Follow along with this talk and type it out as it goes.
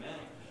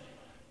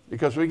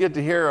because we get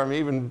to hear them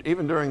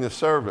even during the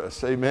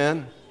service.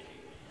 Amen.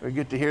 We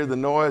get to hear the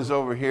noise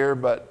over here,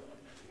 but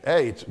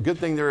hey, it's a good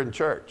thing they're in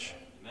church.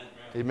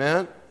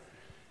 Amen.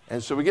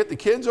 And so we get the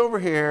kids over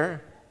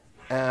here,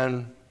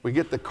 and we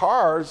get the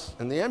cars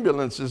and the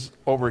ambulances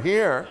over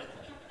here,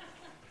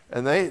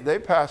 and they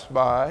pass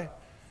by,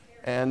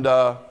 and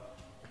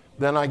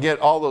then I get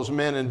all those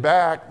men in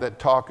back that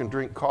talk and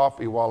drink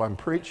coffee while I'm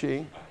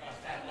preaching,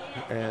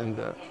 and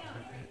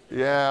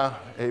yeah,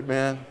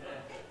 amen.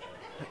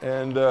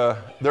 And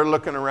they're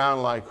looking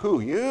around like,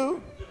 who,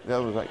 you? And I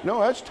was like,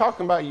 no, that's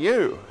talking about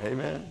you,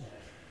 amen.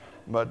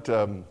 But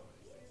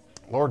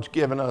Lord's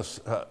given us,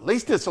 at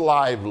least it's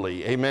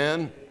lively,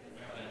 amen.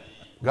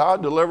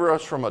 God deliver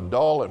us from a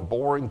dull and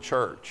boring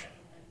church,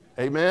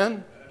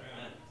 amen.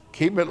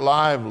 Keep it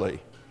lively.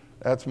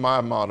 That's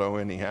my motto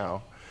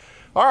anyhow.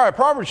 All right,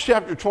 Proverbs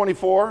chapter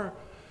 24.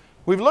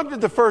 We've looked at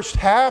the first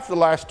half the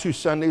last 2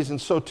 Sundays, and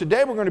so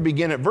today we're going to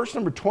begin at verse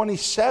number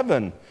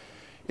 27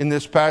 in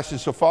this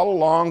passage. So follow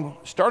along,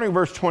 starting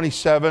verse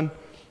 27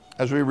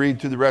 as we read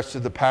through the rest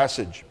of the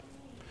passage.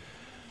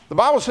 The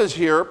Bible says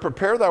here,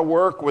 prepare thy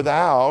work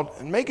without,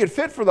 and make it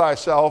fit for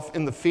thyself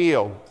in the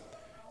field,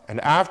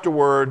 and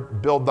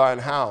afterward build thine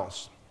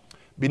house.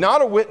 Be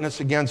not a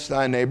witness against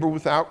thy neighbor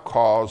without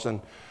cause,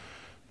 and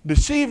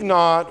deceive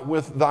not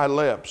with thy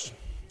lips.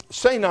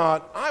 Say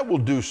not, I will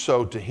do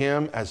so to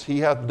him as he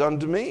hath done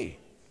to me.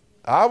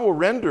 I will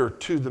render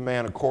to the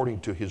man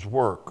according to his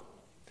work.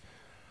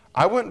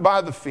 I went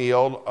by the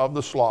field of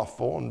the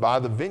slothful, and by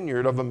the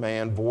vineyard of a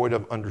man void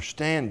of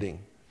understanding.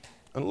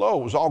 And lo,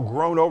 it was all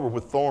grown over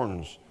with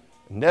thorns,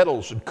 and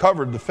nettles had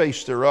covered the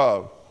face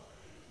thereof,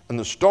 and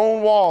the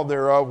stone wall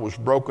thereof was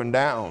broken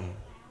down.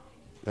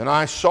 Then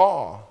I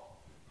saw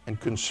and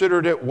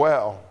considered it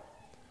well.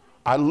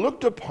 I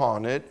looked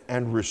upon it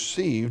and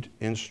received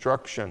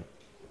instruction.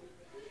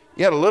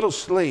 Yet a little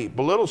sleep,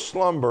 a little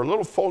slumber, a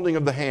little folding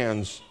of the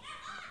hands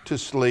to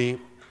sleep,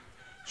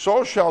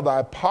 so shall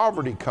thy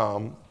poverty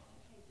come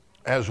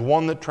as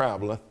one that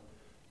traveleth,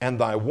 and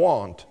thy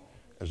want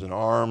as an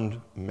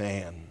armed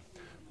man.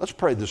 Let's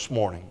pray this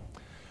morning.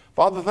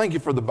 Father, thank you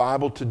for the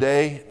Bible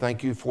today.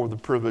 Thank you for the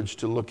privilege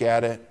to look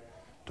at it,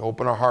 to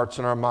open our hearts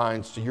and our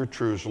minds to your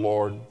truths,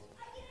 Lord.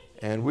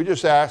 And we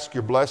just ask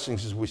your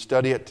blessings as we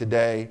study it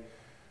today,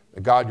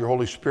 that God, your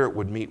Holy Spirit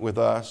would meet with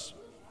us,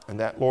 and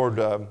that, Lord,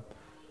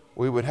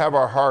 we would have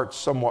our hearts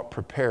somewhat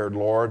prepared,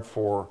 Lord,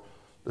 for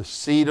the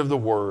seed of the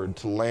word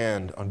to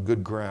land on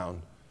good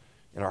ground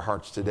in our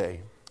hearts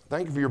today.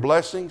 Thank you for your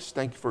blessings.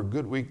 Thank you for a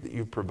good week that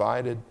you've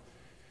provided.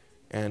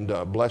 And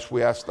bless,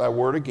 we ask thy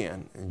word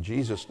again. In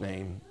Jesus'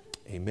 name,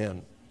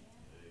 amen.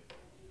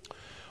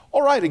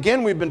 All right,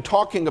 again, we've been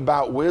talking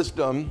about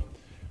wisdom.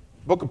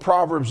 Book of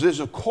Proverbs is,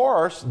 of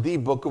course, the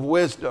book of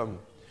wisdom.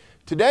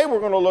 Today, we're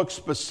going to look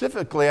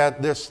specifically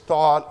at this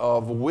thought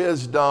of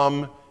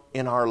wisdom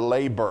in our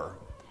labor.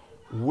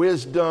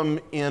 Wisdom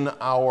in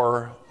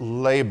our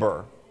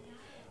labor.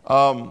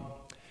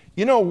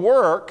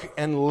 Work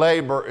and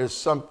labor is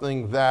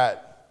something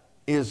that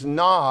is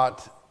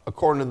not,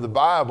 according to the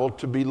Bible,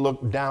 to be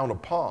looked down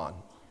upon.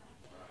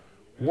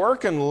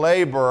 Work and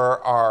labor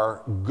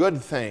are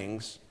good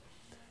things.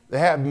 They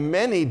have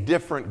many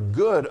different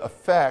good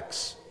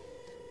effects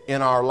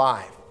in our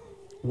life.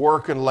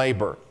 Work and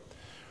labor.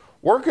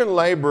 Work and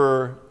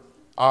labor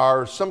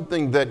are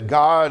something that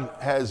God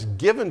has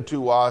given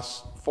to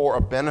us for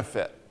a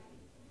benefit.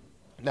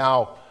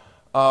 Now,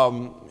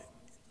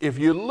 if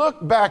you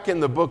look back in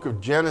the book of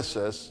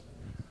Genesis,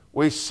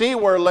 we see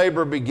where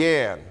labor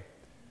began.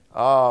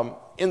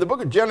 In the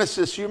book of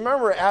Genesis, you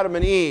remember Adam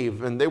and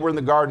Eve, and they were in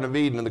the Garden of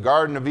Eden, and the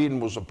Garden of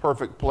Eden was a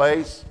perfect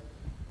place.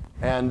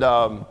 And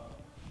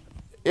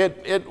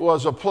it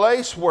was a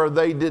place where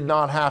they did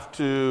not have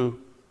to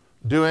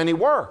do any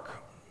work.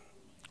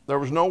 There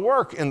was no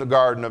work in the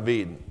Garden of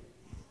Eden.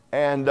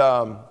 And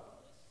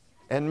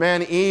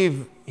man,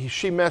 Eve,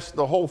 she messed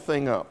the whole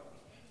thing up.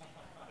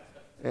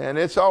 And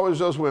it's always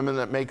those women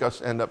that make us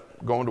end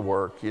up going to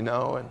work, And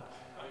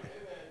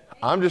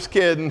I'm just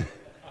kidding.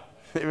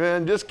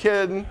 Amen, just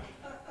kidding.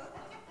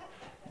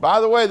 By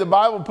the way, the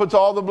Bible puts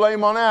all the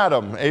blame on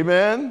Adam.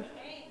 Amen?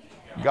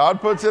 God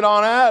puts it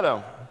on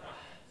Adam.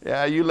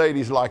 Yeah, you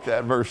ladies like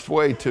that verse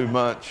way too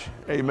much.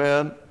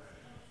 Amen?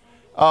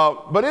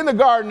 But in the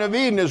Garden of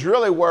Eden is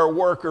really where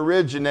work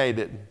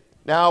originated.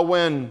 Now,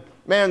 when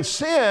man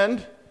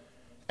sinned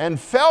and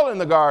fell in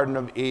the Garden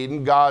of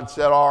Eden, God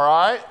said, all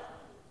right,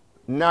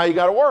 now you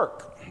got to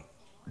work.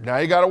 Now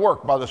you got to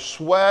work by the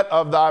sweat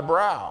of thy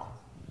brow.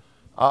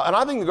 And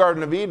I think the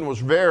Garden of Eden was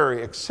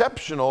very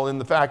exceptional in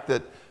the fact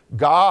that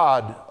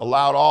God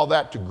allowed all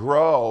that to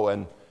grow.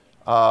 And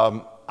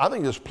I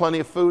think there's plenty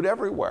of food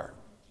everywhere.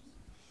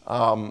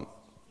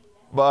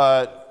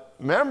 But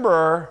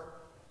remember,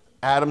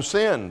 Adam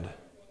sinned.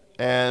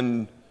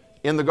 And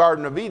in the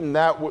Garden of Eden,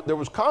 there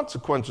was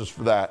consequences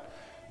for that.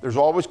 There's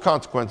always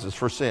consequences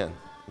for sin.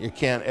 You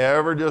can't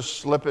ever just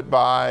slip it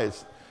by.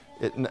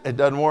 It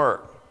doesn't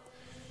work.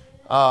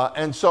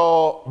 And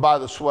so, by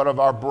the sweat of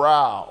our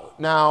brow.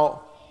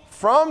 Now,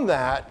 from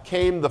that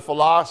came the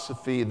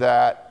philosophy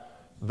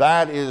that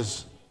that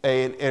is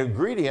an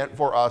ingredient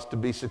for us to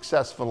be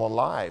successful in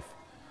life,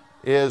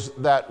 is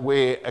that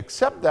we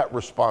accept that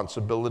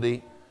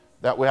responsibility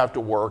that we have to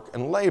work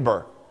and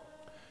labor.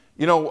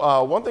 You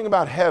know, one thing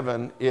about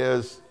heaven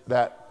is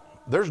that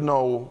there's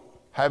no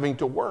having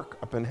to work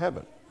up in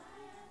heaven.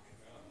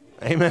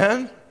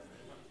 Amen?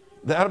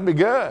 That'll be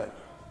good.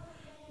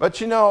 But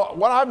you know,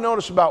 what I've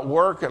noticed about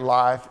work in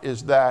life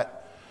is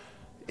that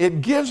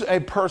it gives a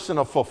person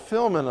a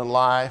fulfillment in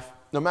life,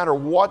 no matter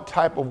what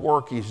type of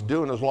work he's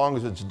doing, as long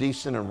as it's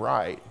decent and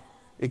right.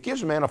 It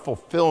gives a man a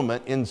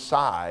fulfillment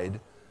inside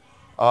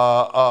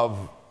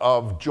of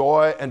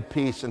joy and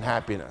peace and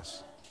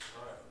happiness.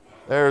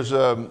 There's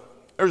a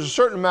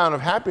certain amount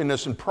of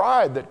happiness and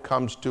pride that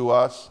comes to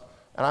us,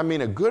 and I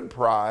mean a good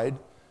pride,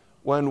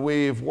 when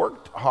we've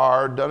worked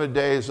hard, done a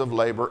days of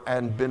labor,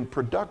 and been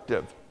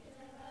productive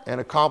and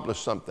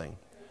accomplished something.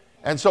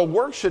 And so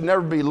work should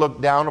never be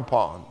looked down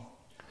upon.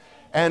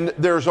 And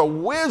there's a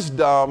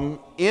wisdom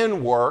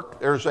in work,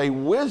 there's a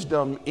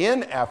wisdom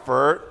in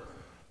effort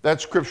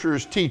that Scripture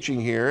is teaching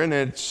here, and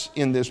it's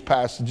in this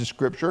passage of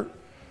Scripture.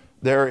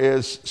 There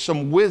is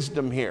some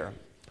wisdom here.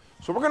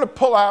 So we're going to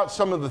pull out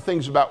some of the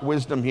things about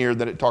wisdom here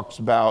that it talks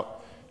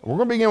about. We're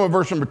going to begin with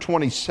verse number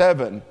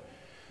 27.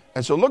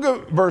 And so look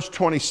at verse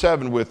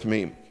 27 with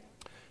me.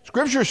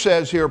 Scripture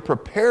says here,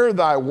 prepare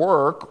thy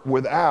work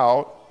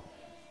without,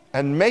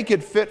 and make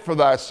it fit for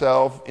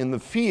thyself in the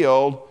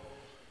field,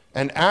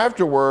 and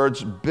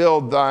afterwards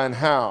build thine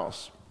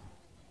house.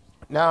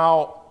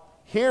 Now,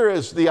 here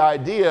is the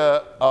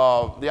idea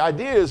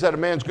is that a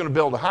man's going to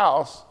build a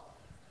house,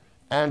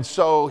 and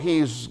so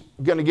he's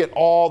going to get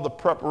all the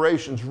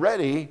preparations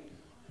ready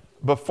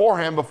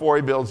beforehand before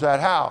he builds that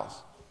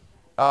house.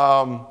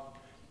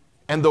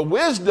 And the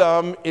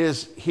wisdom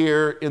is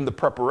here in the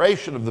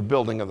preparation of the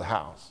building of the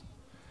house.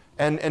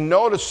 And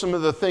notice some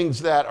of the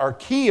things that are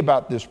key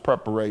about this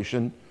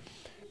preparation,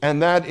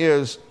 and that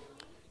is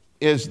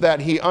that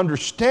he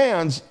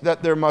understands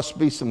that there must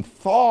be some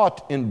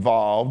thought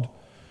involved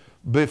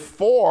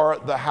before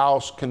the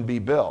house can be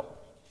built.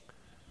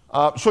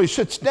 So he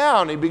sits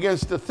down, he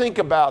begins to think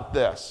about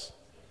this.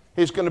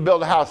 He's going to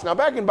build a house. Now,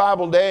 back in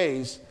Bible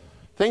days,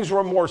 things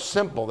were more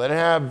simple. They didn't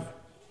have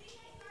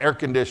air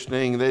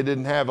conditioning, they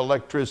didn't have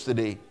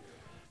electricity.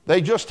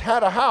 They just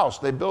had a house.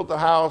 They built a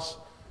house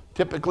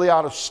typically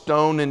out of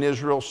stone. In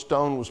Israel,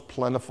 stone was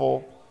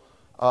plentiful.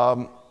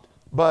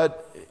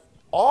 But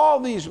all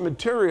these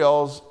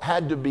materials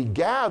had to be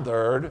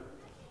gathered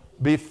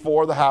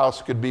before the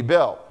house could be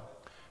built.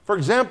 For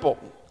example,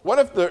 what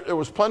if there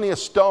was plenty of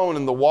stone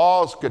and the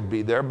walls could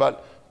be there,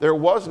 but there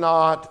was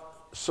not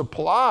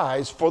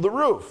supplies for the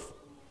roof?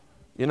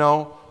 You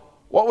know,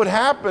 what would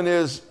happen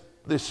is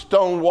the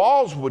stone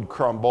walls would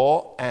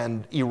crumble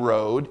and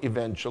erode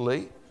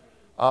eventually.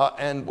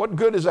 And what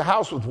good is a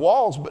house with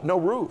walls but no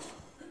roof?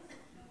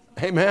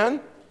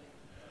 Amen?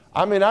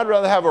 I mean, I'd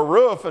rather have a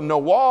roof and no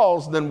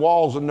walls than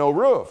walls and no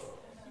roof.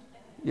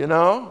 You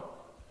know?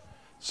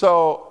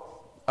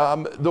 So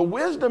the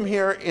wisdom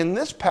here in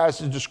this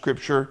passage of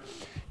Scripture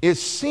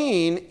is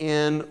seen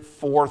in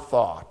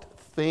forethought,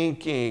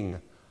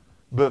 thinking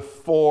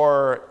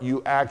before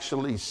you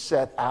actually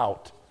set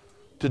out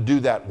to do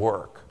that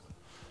work.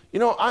 You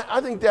know, I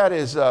think that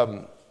is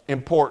an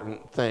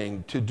important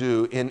thing to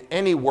do in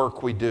any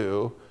work we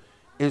do,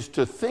 is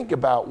to think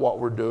about what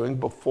we're doing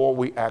before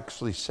we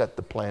actually set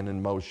the plan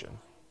in motion.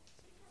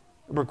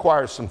 It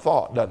requires some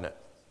thought, doesn't it?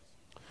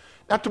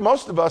 Now, to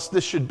most of us,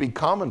 this should be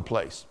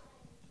commonplace.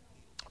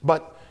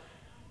 But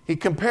he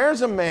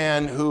compares a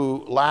man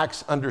who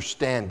lacks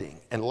understanding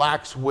and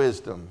lacks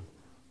wisdom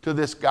to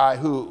this guy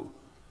who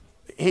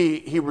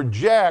he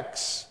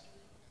rejects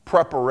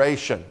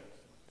preparation.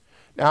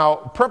 Now,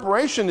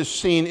 preparation is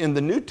seen in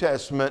the New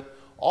Testament,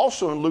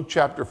 also in Luke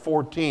chapter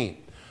 14.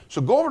 So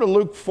go over to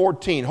Luke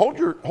 14. Hold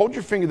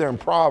your finger there in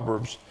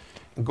Proverbs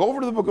and go over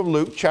to the book of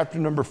Luke, chapter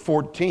number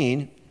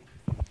 14.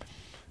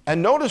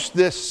 And notice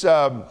this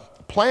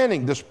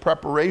planning, this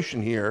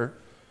preparation here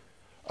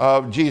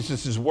of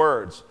Jesus'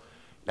 words.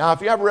 Now,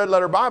 if you have a red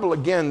letter Bible,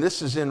 again,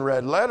 this is in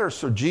red letter,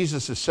 so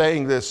Jesus is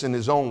saying this in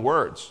his own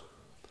words.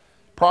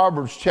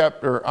 Luke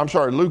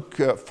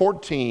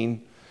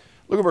 14,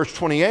 look at verse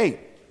 28.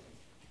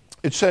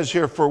 It says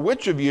here, for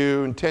which of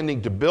you,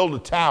 intending to build a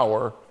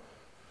tower,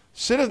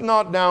 sitteth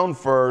not down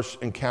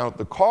first and count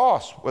the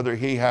cost, whether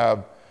he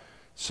have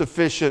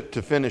sufficient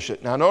to finish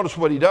it. Now notice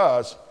what he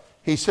does.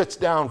 He sits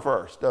down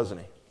first, doesn't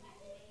he?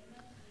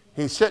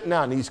 He's sitting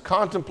down. He's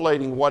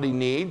contemplating what he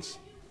needs.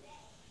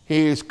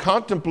 He's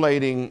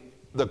contemplating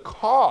the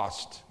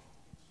cost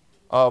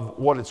of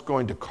what it's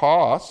going to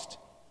cost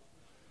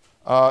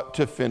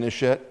to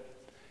finish it.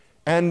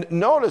 And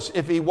notice,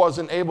 if he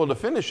wasn't able to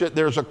finish it,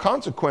 there's a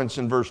consequence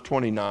in verse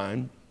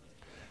 29.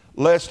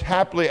 Lest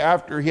haply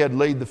after he had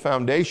laid the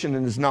foundation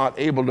and is not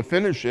able to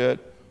finish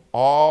it,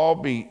 all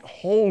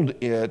behold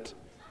it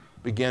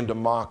began to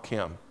mock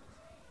him.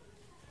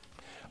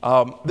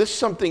 This is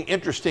something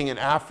interesting in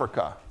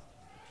Africa.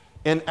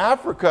 In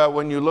Africa,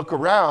 when you look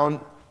around,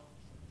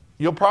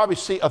 you'll probably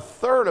see a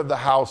third of the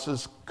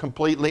houses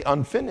completely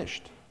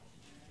unfinished.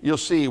 You'll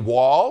see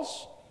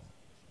walls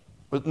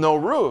with no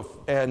roof,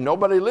 and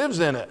nobody lives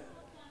in it.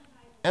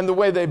 And the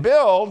way they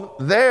build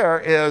there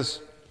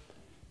is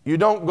you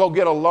don't go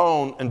get a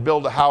loan and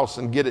build a house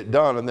and get it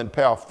done and then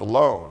pay off the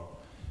loan.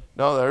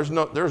 No, there's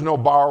no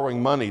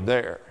borrowing money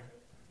there.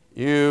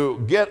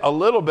 You get a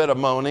little bit of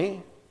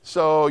money,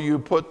 so you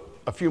put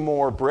a few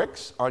more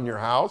bricks on your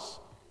house,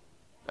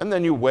 and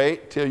then you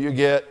wait till you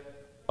get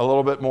a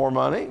little bit more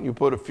money. You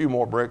put a few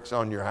more bricks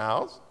on your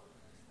house,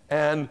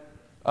 and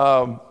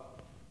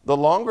the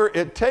longer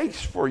it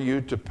takes for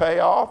you to pay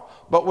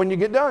off, but when you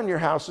get done, your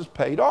house is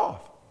paid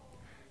off.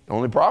 The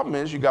only problem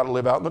is you got to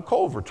live out in the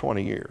cold for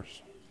 20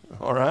 years,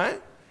 all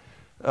right?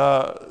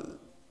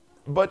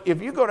 But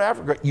if you go to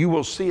Africa, you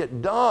will see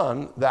it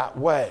done that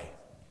way.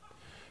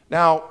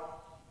 Now,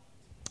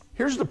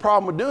 here's the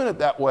problem with doing it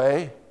that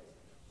way.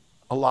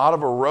 A lot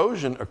of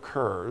erosion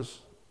occurs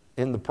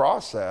in the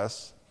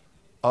process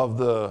of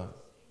the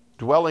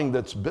dwelling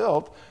that's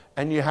built,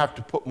 and you have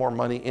to put more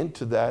money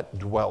into that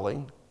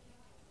dwelling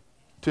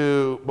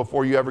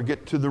before you ever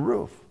get to the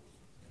roof.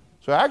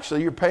 So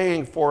actually, you're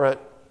paying for it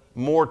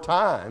more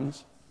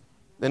times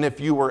than if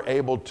you were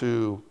able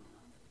to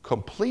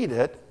complete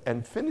it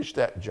and finish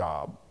that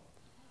job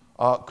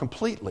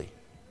completely.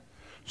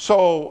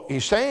 So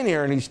he's saying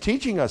here, and he's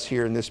teaching us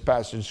here in this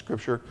passage of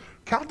Scripture,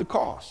 count the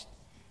cost.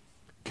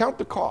 Count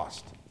the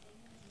cost.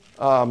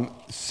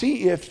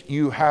 See if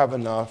you have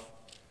enough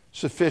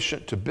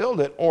sufficient to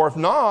build it, or if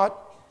not,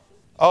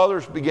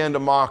 others begin to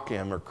mock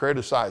him or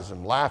criticize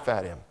him, laugh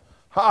at him.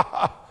 Ha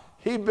ha,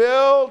 he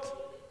built,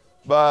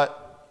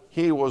 but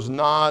he was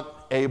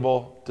not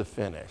able to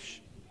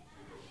finish.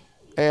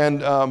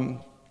 And,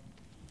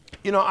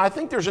 I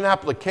think there's an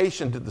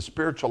application to the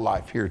spiritual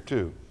life here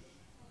too.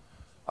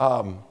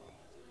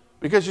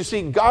 Because you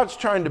see, God's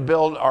trying to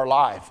build our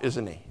life,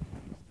 isn't he?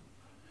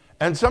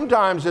 And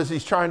sometimes as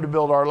he's trying to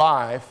build our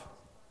life,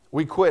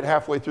 we quit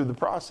halfway through the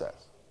process.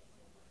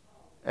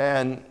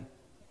 And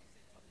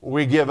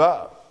we give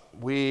up.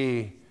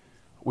 We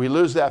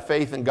lose that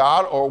faith in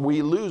God, or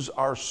we lose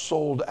our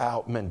sold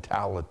out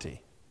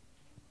mentality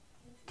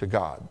to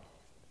God.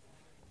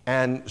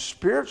 And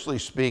spiritually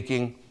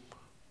speaking,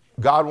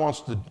 God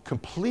wants to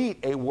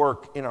complete a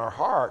work in our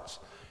hearts.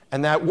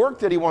 And that work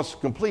that he wants to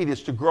complete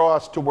is to grow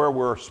us to where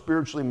we're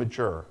spiritually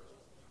mature,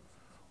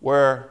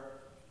 where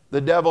the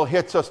devil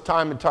hits us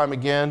time and time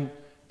again,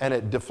 and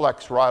it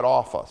deflects right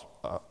off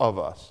of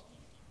us.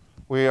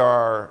 We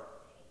are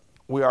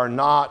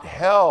not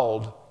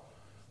held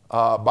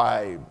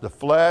by the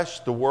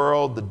flesh, the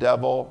world, the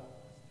devil,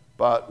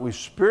 but we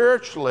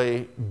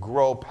spiritually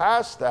grow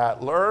past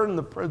that, learn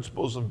the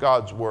principles of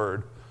God's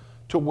word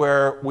to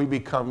where we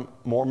become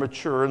more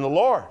mature in the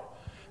Lord.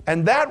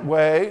 And that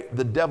way,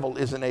 the devil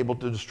isn't able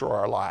to destroy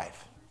our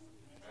life.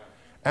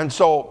 And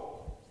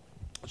so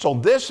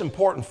this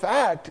important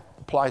fact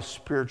applies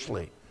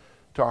spiritually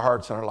to our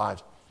hearts and our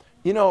lives.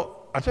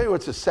 I'll tell you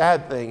what's a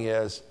sad thing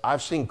is,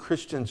 I've seen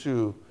Christians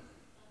who,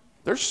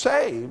 they're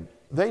saved,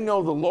 they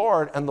know the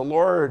Lord, and the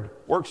Lord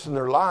works in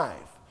their life.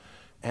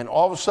 And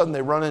all of a sudden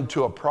they run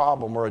into a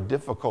problem or a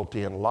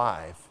difficulty in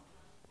life,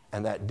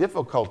 and that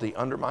difficulty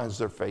undermines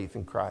their faith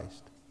in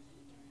Christ.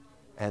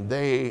 And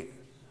they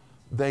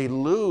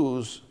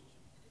lose,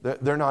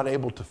 they're not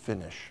able to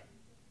finish.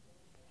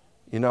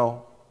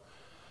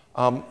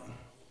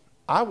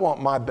 I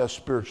want my best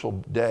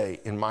spiritual day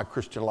in my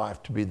Christian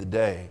life to be the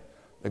day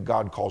that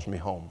God calls me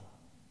home.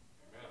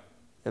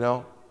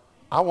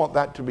 I want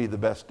that to be the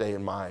best day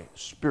in my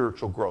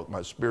spiritual growth,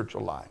 my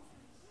spiritual life.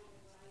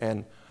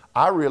 And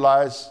I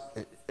realize,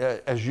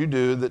 as you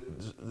do,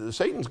 that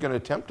Satan's going to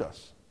tempt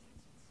us.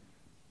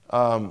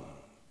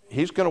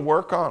 He's going to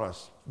work on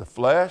us. The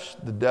flesh,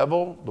 the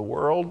devil, the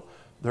world,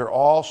 they're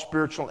all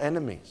spiritual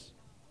enemies.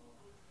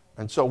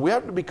 And so we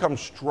have to become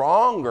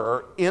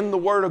stronger in the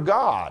Word of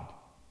God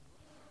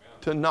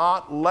to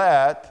not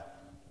let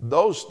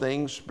those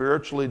things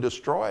spiritually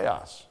destroy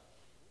us.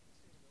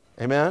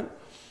 Amen?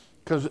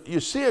 Because you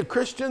see a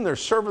Christian, they're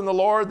serving the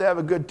Lord, they have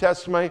a good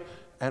testimony,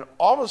 and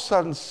all of a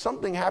sudden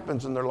something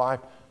happens in their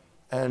life,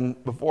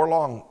 and before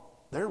long,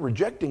 they're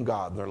rejecting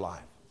God in their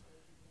life.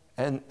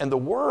 And the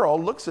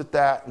world looks at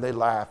that and they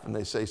laugh and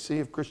they say, see,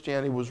 if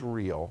Christianity was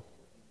real,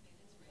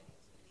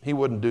 he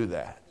wouldn't do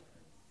that.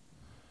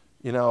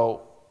 Now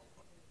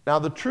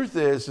the truth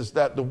is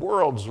that the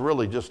world's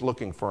really just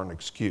looking for an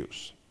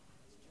excuse.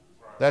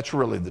 That's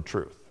really the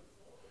truth.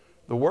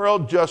 The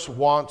world just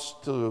wants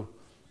to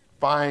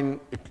find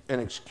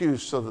an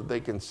excuse so that they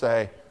can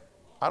say,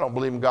 I don't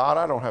believe in God,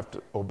 I don't have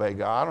to obey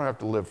God, I don't have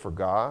to live for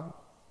God.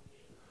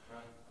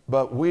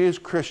 But we as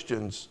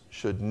Christians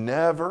should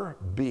never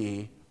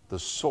be the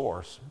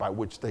source by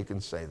which they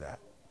can say that.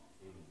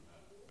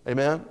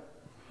 Amen?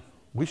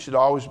 We should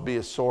always be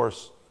a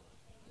source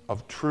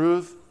of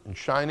truth and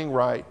shining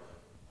right,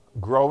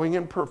 growing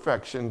in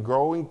perfection,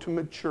 growing to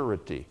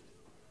maturity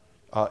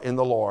in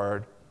the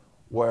Lord,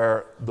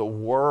 where the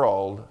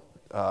world,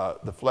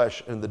 the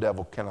flesh and the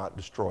devil cannot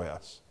destroy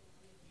us.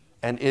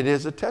 And it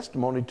is a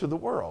testimony to the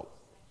world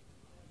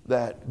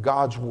that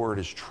God's word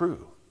is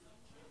true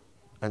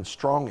and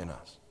strong in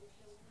us.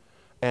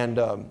 And,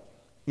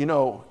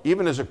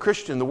 even as a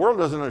Christian, the world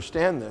doesn't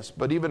understand this,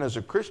 but even as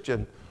a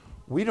Christian,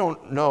 we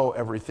don't know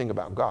everything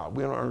about God.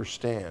 We don't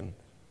understand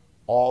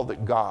all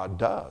that God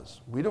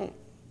does. We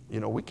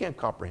can't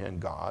comprehend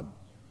God,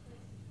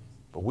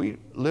 but we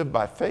live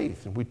by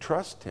faith and we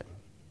trust him.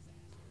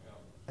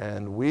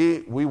 And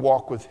we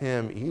walk with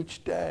him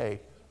each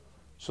day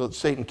so that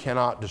Satan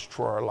cannot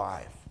destroy our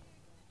life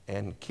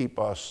and keep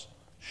us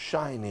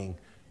shining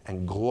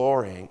and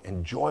glorying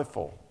and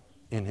joyful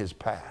in his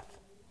path.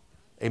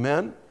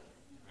 Amen?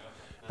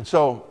 And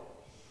so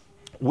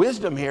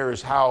wisdom here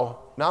is how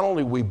not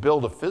only we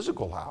build a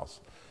physical house,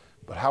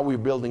 but how we're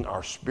building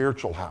our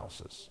spiritual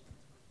houses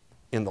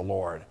in the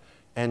Lord.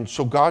 And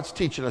so God's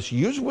teaching us,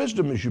 use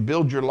wisdom as you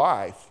build your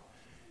life,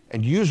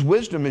 and use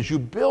wisdom as you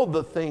build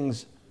the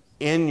things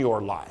in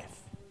your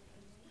life,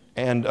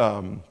 and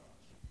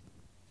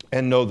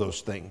know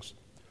those things.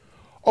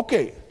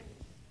 Okay,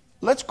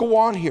 let's go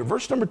on here.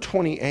 Verse number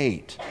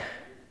 28.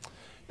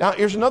 Now,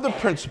 here's another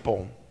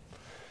principle.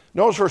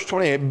 Notice verse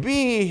 28.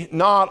 Be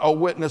not a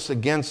witness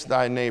against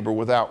thy neighbor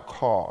without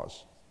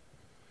cause,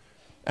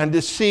 and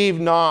deceive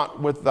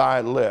not with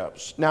thy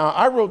lips. Now,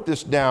 I wrote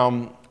this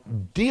down.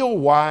 Deal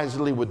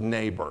wisely with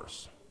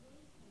neighbors.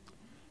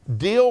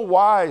 Deal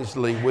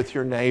wisely with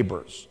your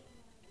neighbors.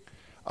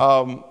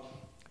 The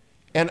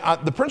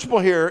principle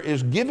here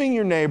is giving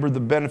your neighbor the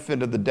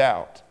benefit of the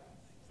doubt.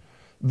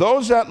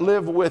 Those that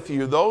live with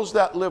you, those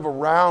that live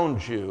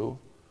around you,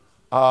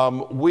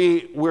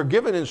 we're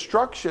given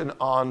instruction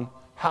on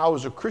how,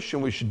 as a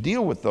Christian, we should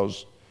deal with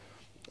those.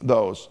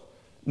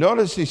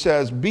 Notice he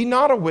says, be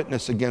not a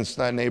witness against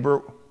thy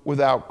neighbor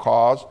without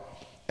cause,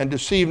 and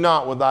deceive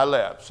not with thy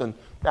lips. And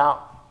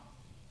now,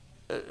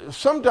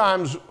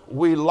 sometimes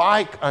we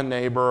like a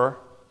neighbor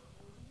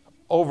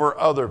over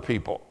other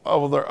people,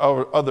 over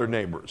other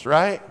neighbors,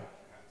 right?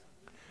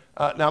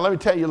 Now, let me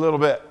tell you a little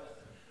bit.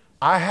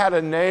 I had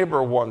a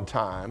neighbor one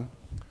time.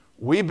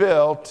 We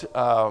built,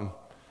 there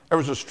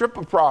was a strip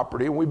of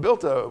property, and we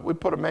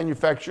put a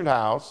manufactured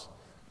house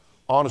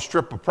on a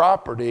strip of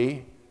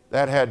property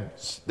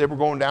they were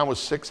going down with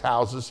 6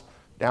 houses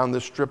down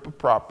this strip of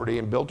property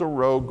and built a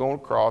road going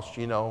across,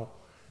 And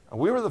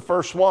we were the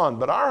first one,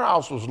 but our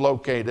house was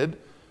located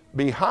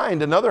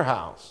behind another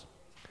house.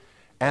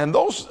 And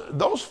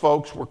those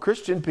folks were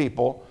Christian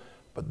people,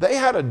 but they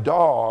had a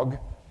dog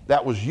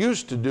that was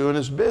used to doing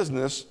his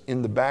business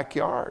in the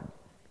backyard.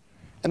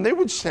 And they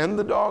would send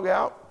the dog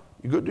out.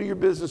 You go do your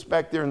business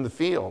back there in the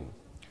field.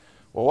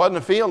 Well, it wasn't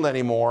a field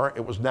anymore.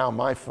 It was now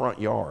my front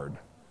yard.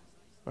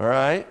 All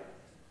right?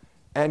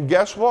 And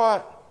guess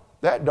what?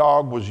 That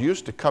dog was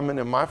used to coming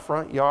in my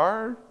front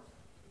yard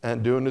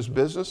and doing his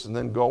business and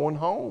then going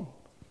home.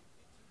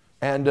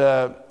 And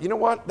you know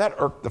what? That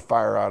irked the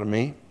fire out of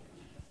me.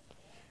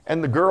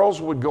 And the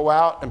girls would go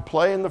out and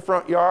play in the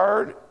front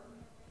yard,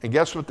 and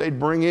guess what they'd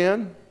bring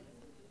in?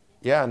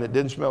 Yeah, and it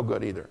didn't smell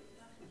good either.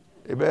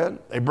 Amen?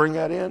 They bring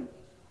that in.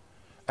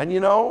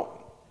 And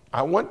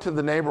I went to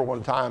the neighbor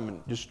one time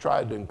and just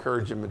tried to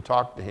encourage him and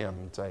talk to him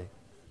and say,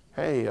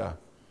 hey,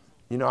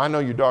 I know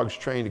your dog's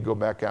trained to go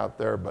back out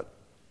there, but,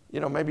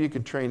 maybe you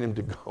could train him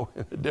to go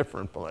in a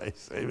different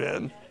place.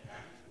 Amen?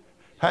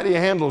 How do you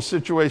handle a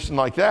situation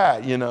like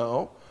that,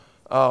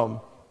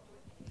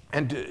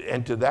 And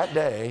to that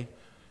day,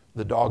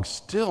 the dog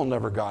still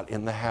never got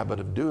in the habit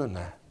of doing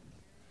that.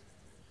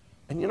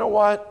 And you know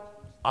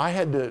what? I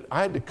had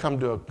to come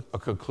to a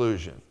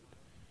conclusion.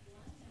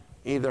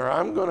 Either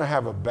I'm going to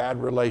have a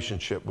bad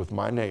relationship with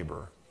my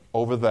neighbor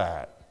over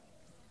that,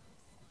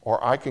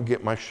 or I can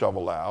get my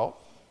shovel out,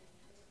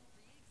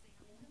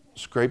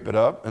 scrape it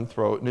up, and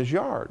throw it in his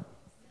yard.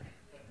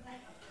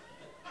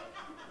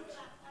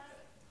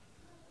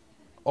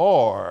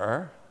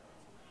 Or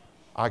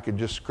I could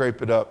just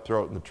scrape it up,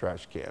 throw it in the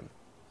trash can,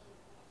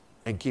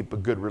 and keep a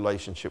good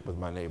relationship with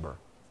my neighbor.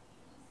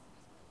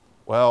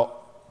 Well,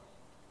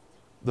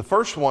 the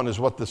first one is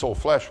what this old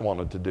flesh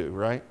wanted to do,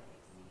 right?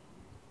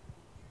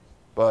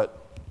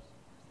 But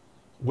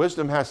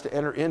wisdom has to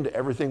enter into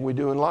everything we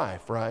do in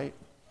life, right?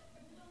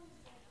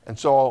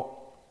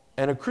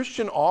 And a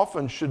Christian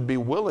often should be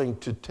willing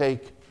to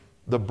take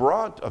the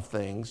brunt of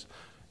things.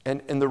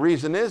 And the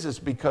reason is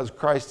because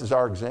Christ is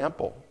our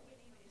example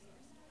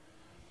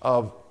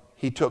of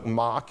he took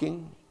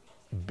mocking,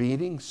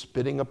 beating,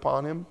 spitting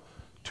upon him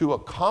to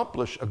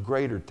accomplish a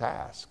greater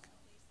task.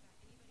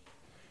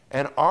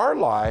 And our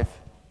life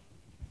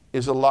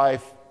is a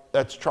life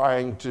that's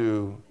trying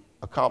to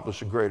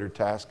accomplish a greater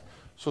task.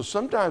 So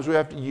sometimes we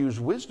have to use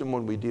wisdom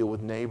when we deal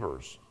with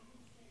neighbors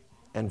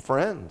and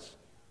friends.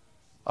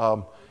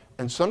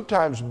 And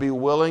sometimes be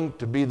willing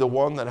to be the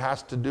one that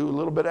has to do a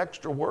little bit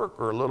extra work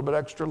or a little bit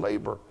extra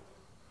labor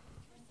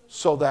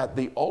so that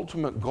the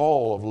ultimate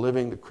goal of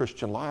living the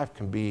Christian life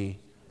can be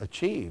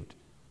achieved.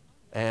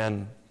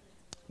 And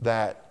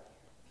that,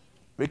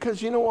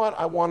 because you know what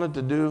I wanted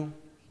to do?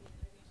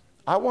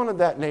 I wanted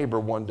that neighbor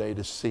one day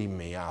to see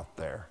me out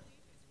there.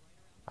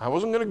 I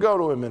wasn't going to go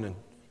to him and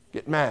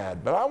get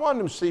mad, but I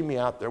wanted him to see me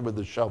out there with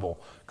the shovel,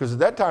 because at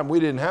that time we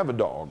didn't have a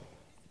dog.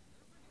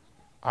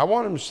 I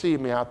wanted him to see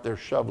me out there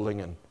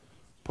shoveling and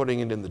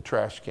putting it in the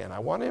trash can. I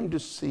want him to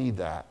see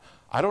that.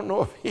 I don't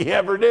know if he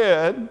ever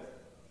did,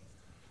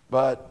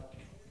 but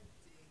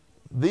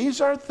these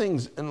are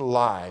things in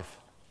life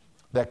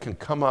that can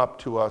come up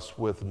to us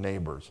with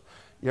neighbors.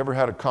 You ever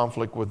had a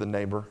conflict with a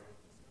neighbor?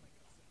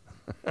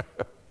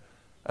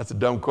 That's a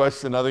dumb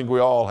question. I think we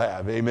all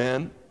have.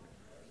 Amen?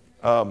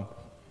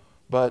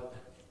 But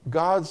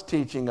God's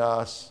teaching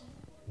us,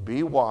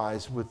 be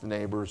wise with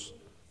neighbors.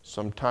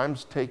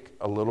 Sometimes take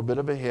a little bit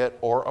of a hit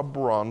or a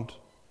brunt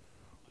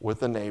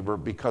with a neighbor,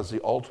 because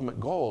the ultimate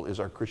goal is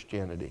our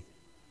Christianity.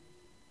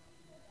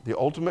 The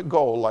ultimate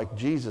goal, like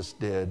Jesus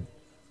did,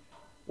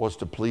 was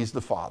to please the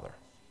Father.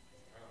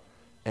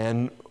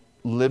 And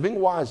living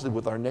wisely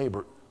with our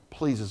neighbor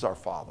pleases our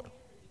Father.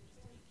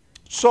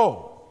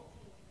 So,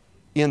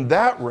 in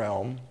that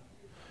realm,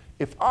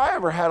 if I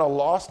ever had a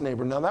lost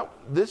neighbor, now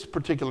this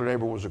particular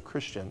neighbor was a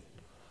Christian,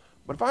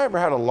 but if I ever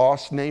had a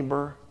lost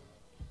neighbor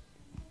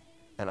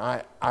and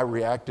I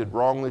reacted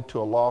wrongly to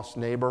a lost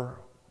neighbor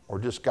or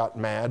just got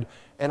mad,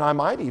 and I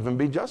might even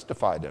be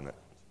justified in it.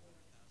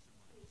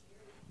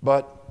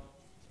 But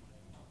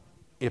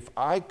if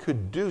I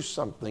could do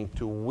something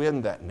to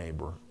win that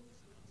neighbor,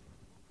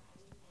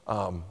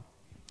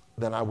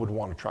 then I would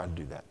want to try to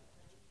do that.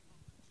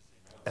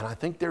 And I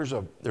think there's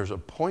a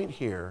point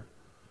here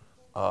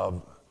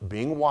of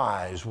being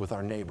wise with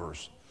our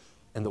neighbors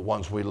and the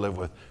ones we live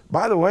with.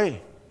 By the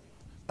way,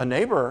 a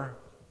neighbor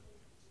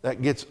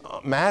that gets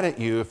mad at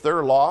you, if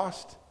they're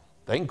lost,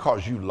 they can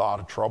cause you a lot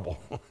of trouble.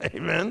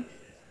 Amen?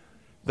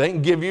 They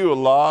can give you a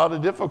lot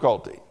of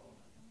difficulty,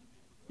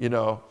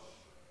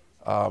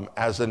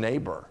 as a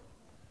neighbor.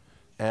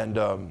 And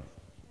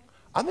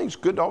I think it's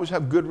good to always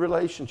have good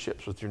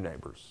relationships with your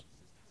neighbors.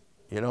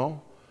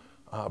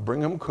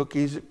 Bring them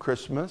cookies at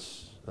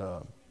Christmas,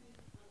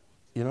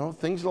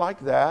 things like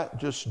that,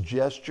 just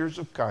gestures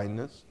of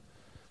kindness.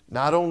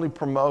 Not only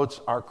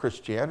promotes our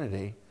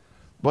Christianity,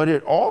 but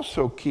it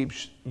also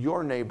keeps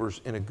your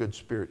neighbors in a good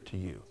spirit to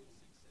you.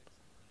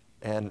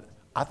 And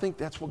I think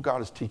that's what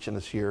God is teaching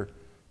us here,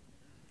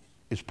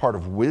 is part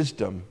of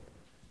wisdom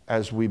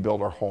as we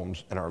build our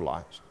homes and our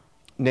lives.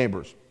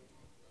 Neighbors.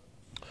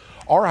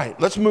 All right,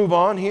 let's move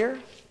on here.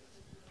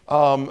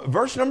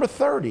 Verse number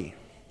 30.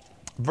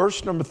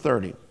 Verse number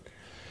 30.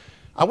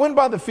 I went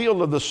by the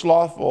field of the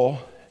slothful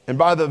and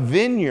by the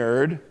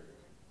vineyard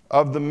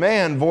of the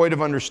man void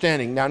of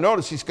understanding. Now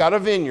notice he's got a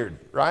vineyard,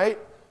 right?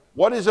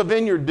 What does a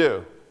vineyard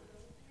do?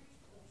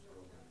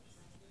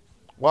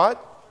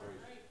 What?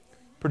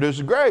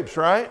 Produces grapes,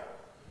 right?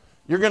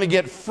 You're going to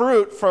get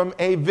fruit from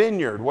a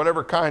vineyard,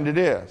 whatever kind it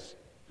is.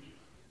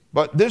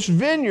 But this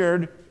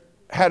vineyard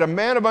had a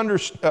man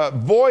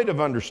void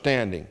of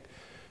understanding.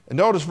 And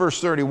notice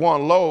verse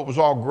 31, lo, it was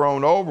all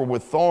grown over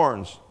with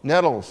thorns,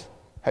 nettles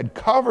had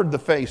covered the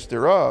face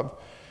thereof,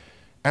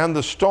 and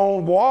the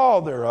stone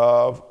wall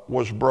thereof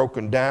was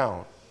broken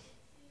down.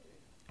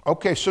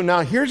 Okay, so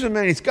now here's a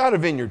man, he's got a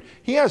vineyard.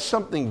 He has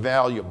something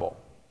valuable.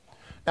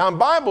 Now in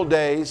Bible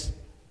days,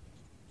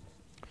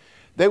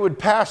 they would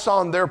pass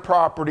on their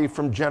property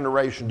from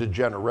generation to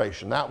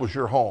generation. That was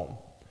your home.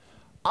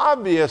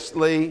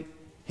 Obviously,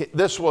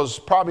 this was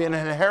probably an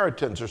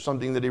inheritance or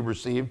something that he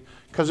received,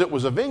 because it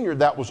was a vineyard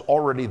that was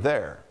already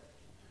there.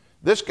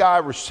 This guy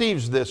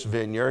receives this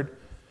vineyard,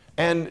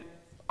 and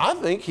I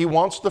think he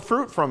wants the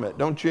fruit from it,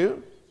 don't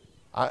you?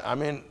 I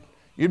mean,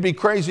 you'd be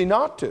crazy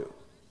not to.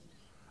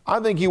 I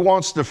think he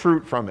wants the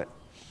fruit from it.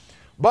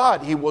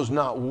 But he was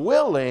not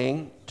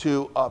willing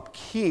to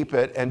upkeep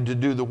it and to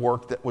do the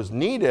work that was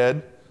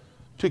needed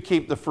to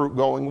keep the fruit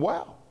going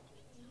well.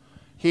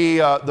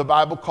 The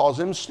Bible calls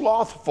him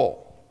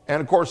slothful.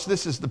 And of course,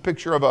 this is the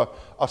picture of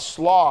a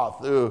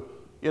sloth who,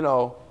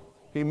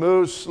 he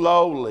moves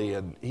slowly,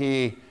 and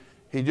he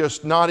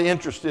just not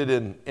interested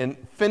in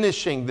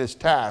finishing this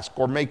task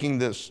or making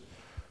this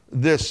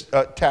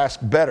task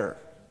better.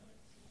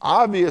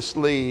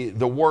 Obviously,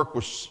 the work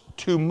was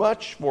too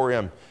much for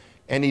him,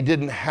 and he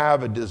didn't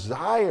have a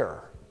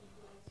desire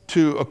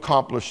to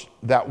accomplish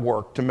that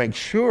work, to make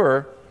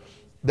sure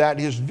that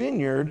his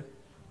vineyard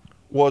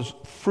was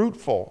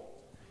fruitful.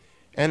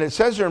 And it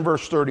says there in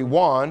verse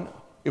 31,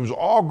 it was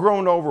all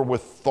grown over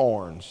with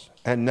thorns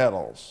and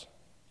nettles.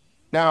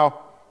 Now,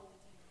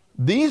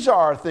 these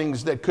are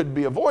things that could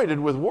be avoided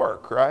with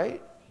work,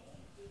 right?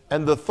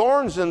 And the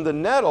thorns and the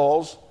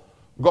nettles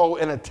go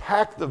and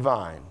attack the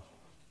vine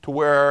to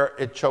where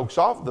it chokes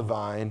off the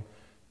vine,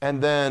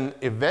 and then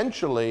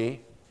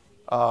eventually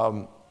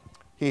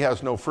he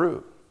has no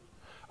fruit.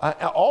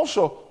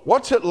 Also,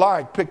 what's it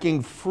like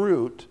picking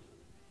fruit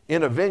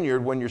in a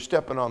vineyard when you're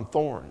stepping on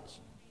thorns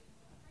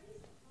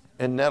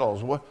and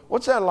nettles?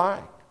 What's that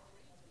like?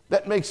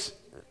 That makes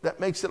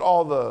it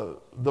all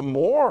the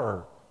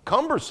more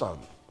cumbersome,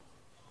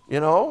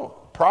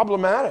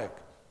 problematic.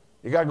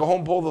 You got to go home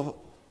and pull the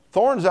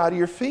thorns out of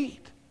your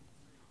feet.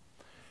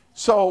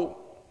 So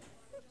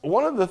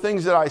one of the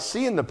things that I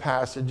see in the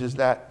passage is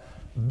that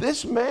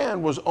this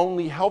man was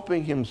only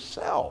helping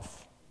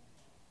himself.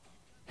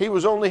 He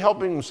was only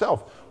helping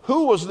himself.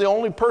 Who was the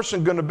only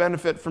person going to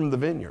benefit from the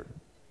vineyard?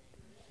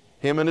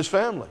 Him and his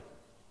family.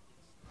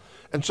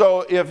 And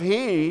so if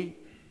he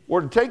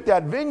were to take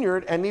that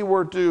vineyard and he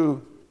were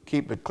to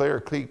keep it clear,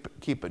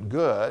 keep it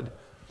good,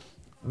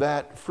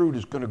 that fruit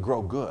is going to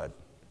grow good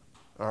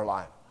in our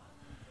life.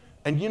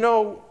 And you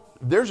know,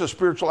 there's a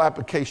spiritual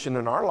application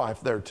in our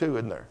life there too,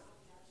 isn't there?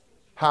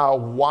 How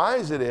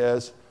wise it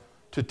is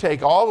to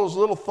take all those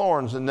little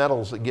thorns and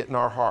nettles that get in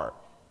our heart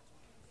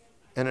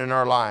and in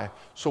our life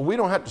so we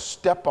don't have to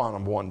step on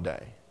them one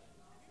day.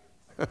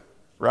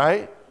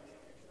 Right?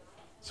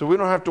 So we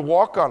don't have to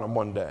walk on them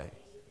one day.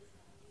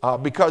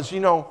 Because, you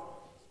know,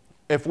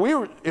 if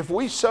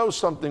we sow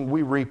something,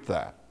 we reap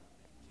that.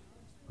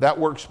 That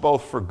works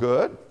both for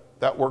good,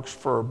 that works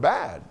for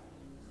bad.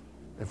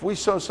 If we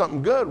sow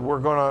something good, we're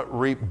going to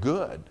reap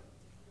good.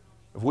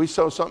 If we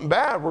sow something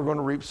bad, we're going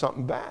to reap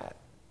something bad.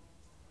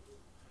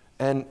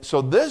 And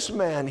so this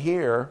man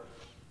here,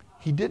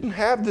 he didn't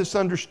have this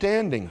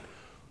understanding.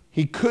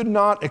 He could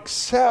not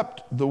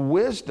accept the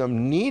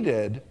wisdom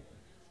needed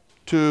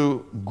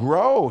to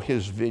grow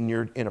his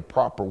vineyard in a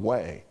proper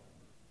way.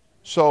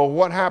 So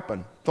what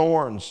happened?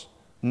 Thorns,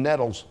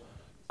 nettles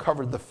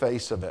covered the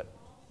face of it.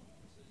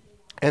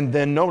 And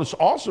then notice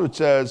also it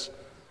says,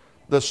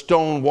 the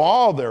stone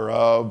wall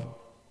thereof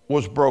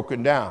was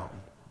broken down.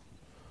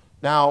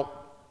 Now,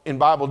 in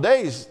Bible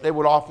days, they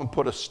would often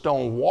put a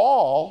stone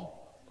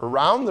wall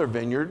around their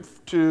vineyard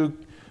to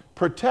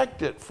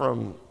protect it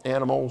from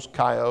animals,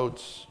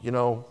 coyotes, you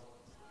know,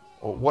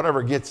 or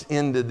whatever gets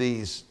into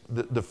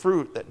the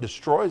fruit that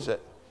destroys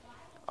it.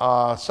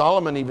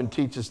 Solomon even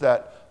teaches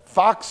that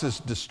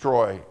foxes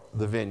destroy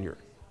the vineyard.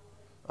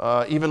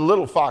 Even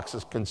little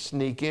foxes can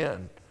sneak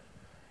in.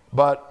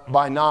 But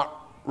by not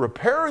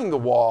repairing the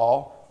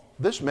wall,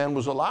 this man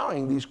was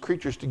allowing these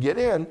creatures to get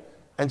in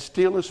and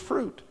steal his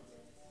fruit.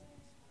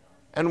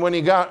 And when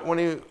he got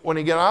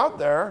out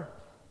there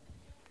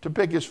to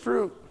pick his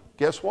fruit,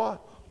 guess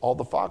what? All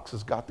the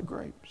foxes got the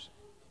grapes.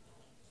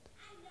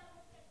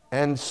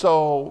 And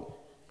so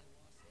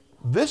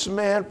this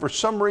man, for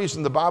some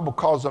reason, the Bible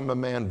calls him a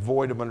man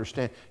void of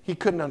understanding. He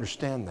couldn't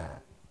understand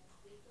that.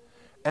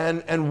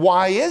 And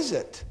why is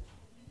it?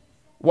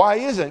 Why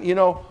isn't? You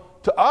know,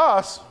 to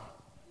us,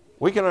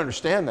 we can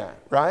understand that,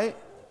 right?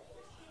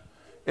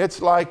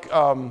 It's like,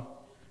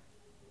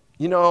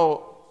 you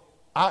know,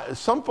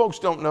 some folks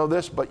don't know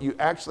this, but you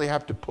actually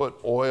have to put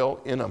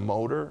oil in a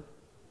motor.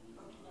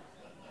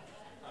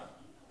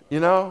 You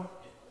know?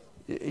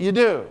 You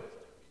do.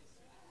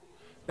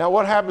 Now,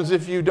 what happens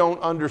if you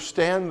don't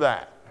understand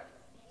that?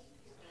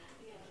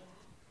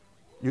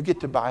 You get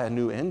to buy a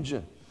new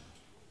engine,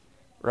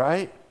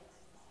 right?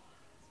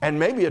 And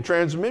maybe a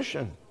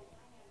transmission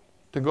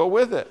to go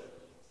with it.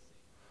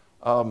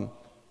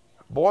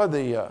 Boy,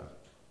 the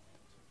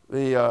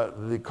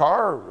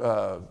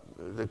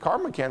car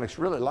mechanics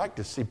really like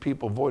to see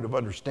people void of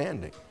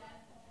understanding.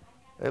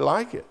 They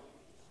like it.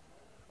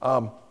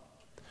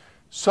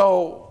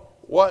 So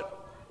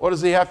what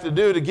does he have to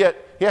do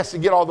he has to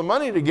get all the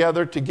money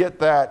together to get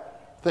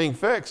that thing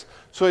fixed.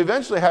 So he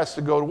eventually has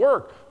to go to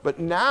work. But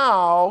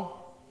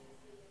now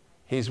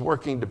he's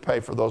working to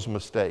pay for those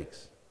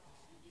mistakes.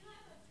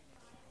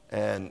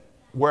 And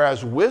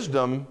whereas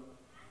wisdom,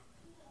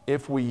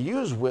 if we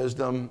use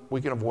wisdom,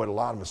 we can avoid a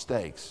lot of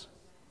mistakes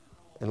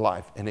in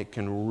life. And it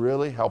can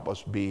really help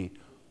us be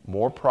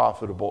more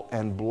profitable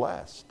and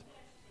blessed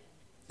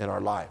in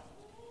our life.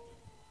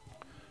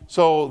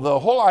 So the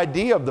whole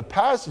idea of the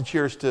passage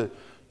here is to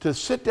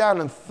sit down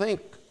and think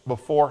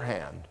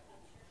beforehand.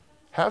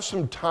 Have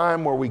some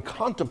time where we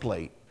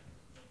contemplate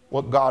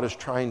what God is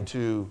trying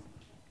to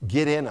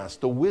get in us,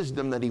 the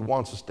wisdom that he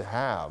wants us to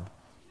have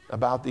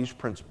about these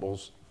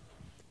principles,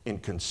 in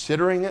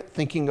considering it,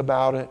 thinking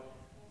about it,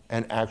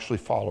 and actually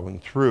following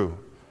through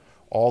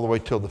all the way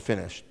till the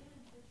finished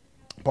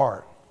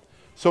part.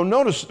 So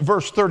notice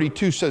verse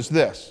 32 says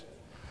this.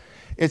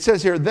 It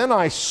says here, then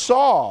I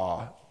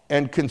saw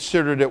and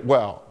considered it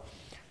well.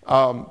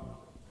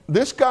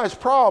 This guy's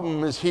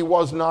problem is he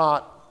was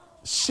not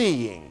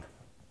seeing,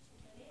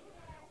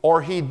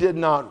 or he did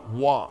not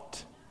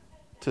want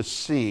to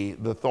see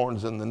the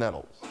thorns and the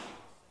nettles.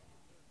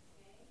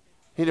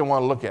 He didn't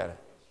want to look at it.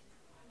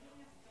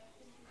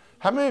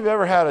 How many of you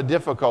ever had a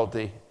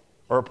difficulty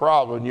or a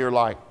problem and you're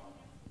like,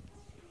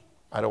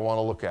 I don't want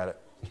to look at it?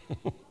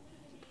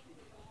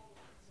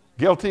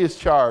 Guilty as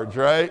charged,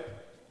 right?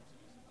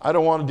 I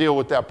don't want to deal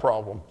with that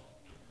problem.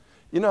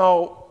 You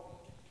know,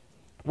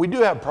 we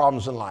do have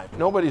problems in life.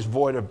 Nobody's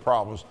void of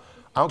problems.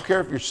 I don't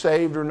care if you're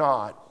saved or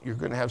not, you're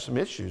going to have some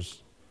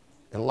issues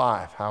in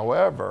life.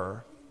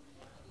 However,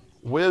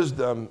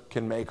 wisdom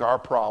can make our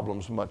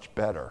problems much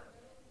better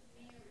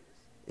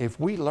if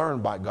we learn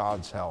by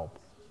God's help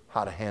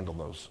how to handle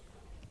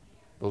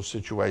those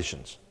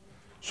situations.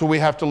 So we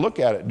have to look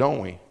at it,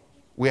 don't we?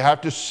 We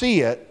have to see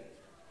it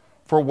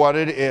for what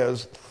it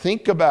is,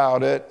 think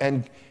about it,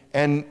 and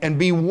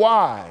be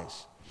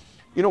wise.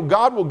 You know,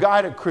 God will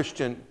guide a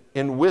Christian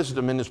in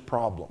wisdom in his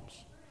problems.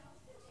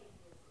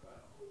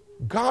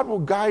 God will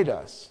guide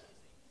us.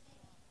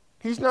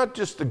 He's not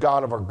just the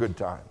God of our good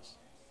times.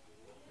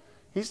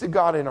 He's the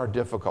God in our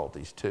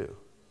difficulties too.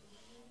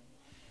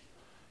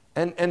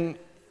 And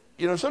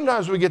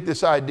sometimes we get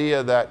this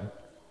idea that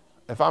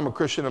if I'm a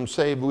Christian, I'm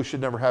saved, we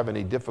should never have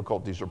any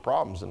difficulties or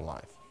problems in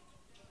life.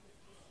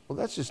 Well,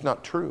 that's just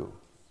not true.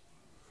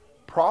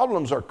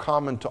 Problems are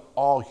common to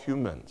all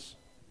humans.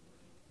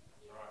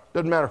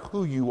 Doesn't matter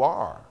who you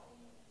are.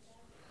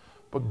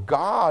 But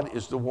God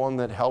is the one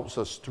that helps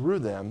us through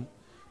them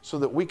so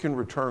that we can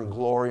return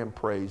glory and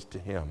praise to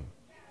Him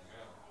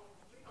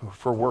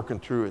for working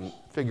through and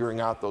figuring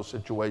out those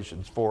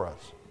situations for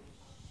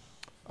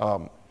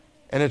us.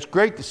 And it's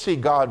great to see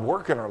God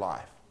work in our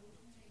life.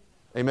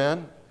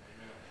 Amen?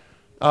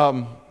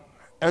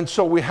 And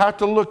so we have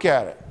to look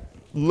at it.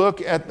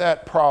 Look at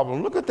that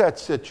problem. Look at that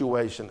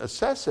situation.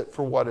 Assess it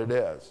for what it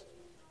is.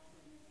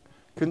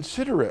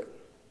 Consider it.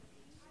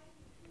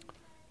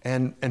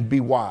 And be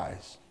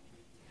wise.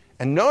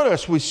 And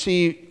notice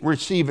we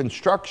receive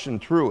instruction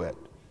through it.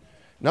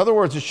 In other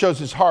words, it shows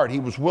his heart. He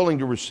was willing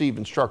to receive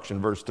instruction,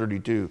 verse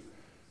 32.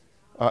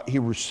 He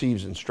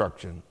receives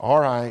instruction. All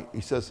right, he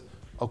says,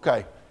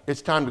 okay,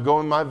 it's time to go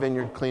in my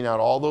vineyard, clean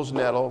out all those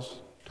nettles.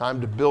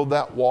 Time to build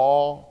that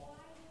wall.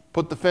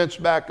 Put the fence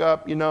back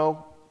up,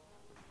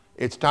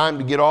 It's time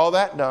to get all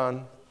that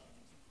done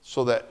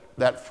so that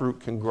that fruit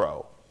can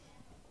grow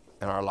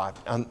in our life.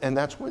 And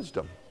that's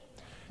wisdom.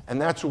 And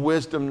that's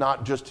wisdom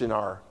not just in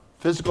our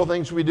physical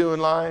things we do in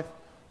life.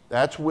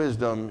 That's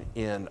wisdom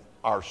in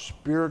our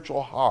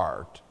spiritual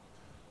heart,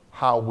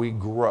 how we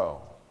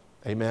grow.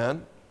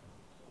 Amen?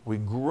 We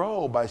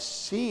grow by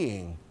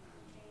seeing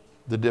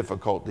the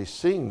difficulty,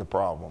 seeing the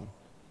problem,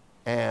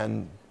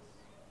 and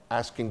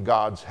asking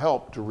God's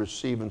help to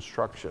receive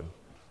instruction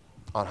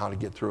on how to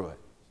get through it.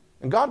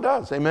 And God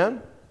does,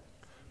 amen?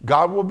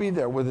 God will be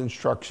there with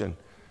instruction,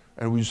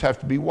 and we just have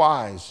to be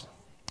wise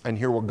and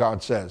hear what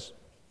God says.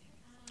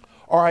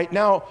 All right,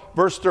 now,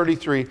 verse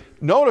 33.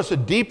 Notice a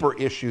deeper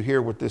issue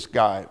here with this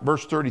guy.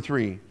 Verse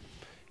 33.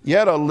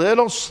 Yet a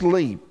little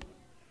sleep,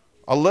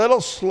 a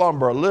little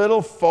slumber, a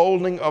little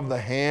folding of the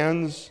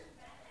hands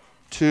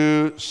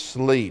to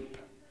sleep.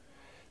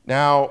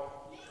 Now,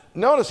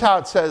 notice how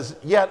it says,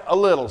 yet a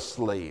little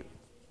sleep.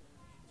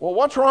 Well,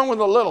 what's wrong with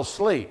a little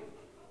sleep?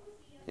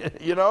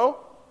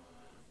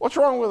 What's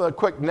wrong with a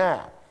quick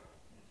nap?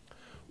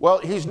 Well,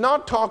 he's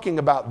not talking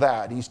about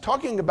that. He's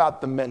talking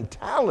about the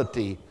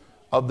mentality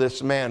of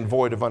this man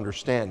void of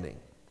understanding.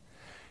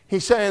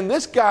 He's saying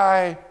this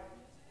guy,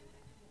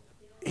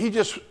 he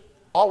just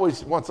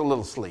always wants a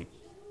little sleep.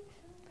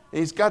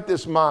 He's got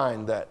this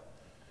mind that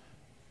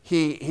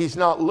he's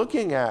not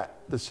looking at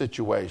the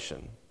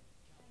situation.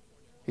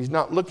 He's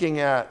not looking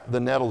at the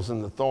nettles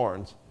and the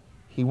thorns.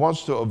 He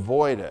wants to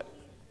avoid it.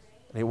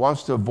 And he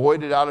wants to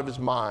avoid it out of his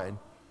mind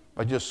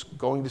by just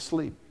going to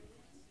sleep.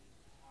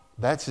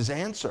 That's his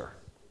answer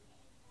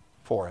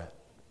for it.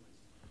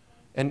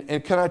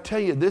 And can I tell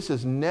you, this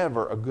is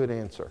never a good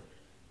answer.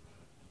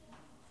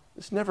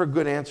 It's never a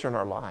good answer in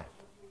our life.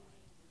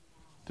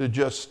 To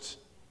just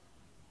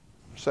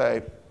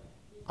say,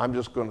 I'm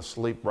just going to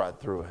sleep right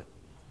through it.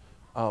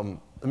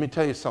 Let me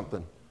tell you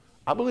something.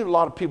 I believe a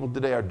lot of people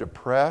today are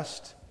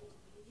depressed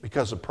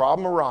because a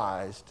problem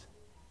arose.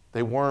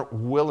 They weren't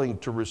willing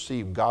to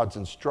receive God's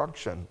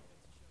instruction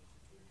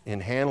in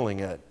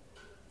handling it,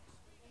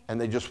 and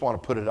they just want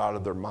to put it out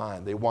of their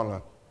mind. They want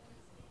to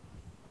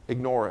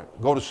ignore it,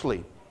 go to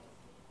sleep.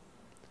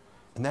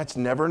 And that's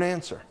never an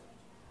answer.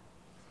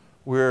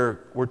 We're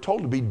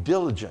told to be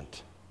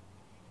diligent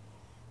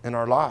in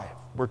our life.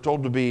 We're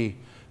told to be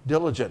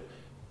diligent.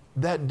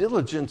 That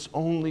diligence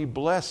only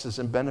blesses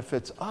and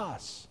benefits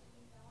us.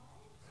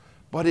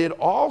 But it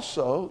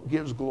also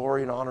gives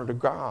glory and honor to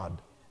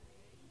God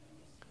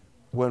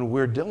when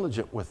we're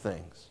diligent with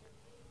things.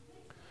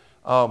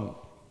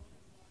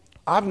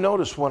 I've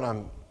noticed when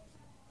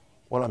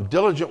I'm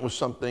diligent with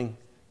something,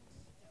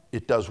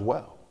 it does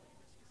well.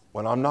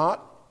 When I'm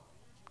not,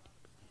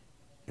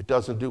 it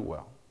doesn't do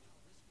well.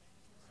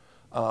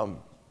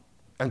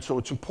 And so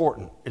it's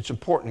important. It's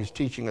important he's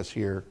teaching us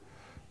here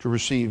to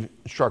receive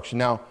instruction.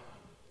 Now,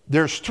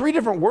 there's 3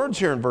 different words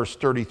here in verse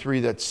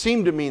 33 that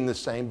seem to mean the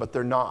same, but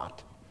they're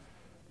not.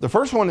 The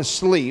first one is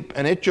sleep,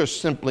 and it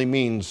just simply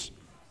means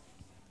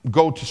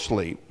go to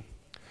sleep.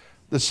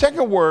 The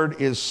second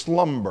word is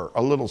slumber,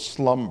 a little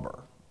slumber.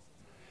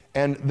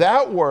 And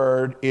that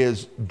word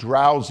is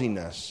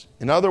drowsiness.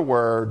 In other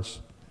words,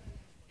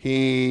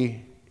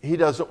 he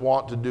doesn't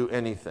want to do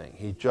anything.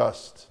 He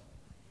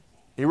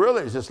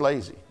really is just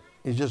lazy.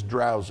 He's just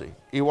drowsy.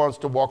 He wants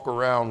to walk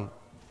around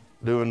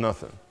doing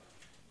nothing.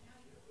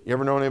 You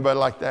ever know anybody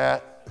like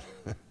that?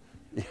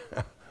 Yeah.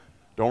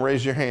 Don't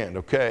raise your hand,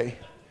 okay?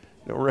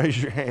 Don't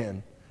raise your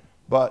hand.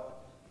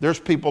 But there's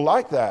people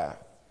like that.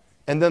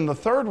 And then the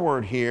third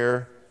word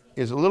here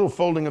is a little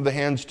folding of the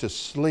hands to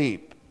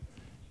sleep.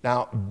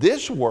 Now,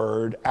 this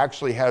word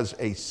actually has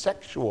a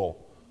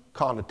sexual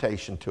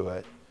connotation to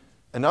it.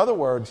 In other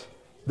words,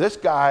 this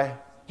guy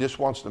just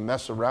wants to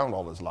mess around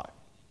all his life.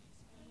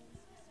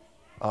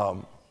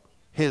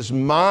 His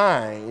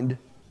mind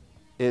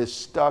is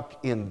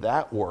stuck in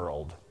that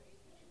world,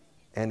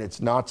 and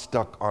it's not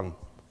stuck on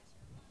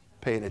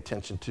paying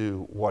attention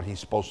to what he's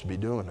supposed to be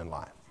doing in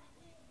life.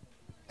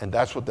 And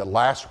that's what the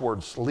last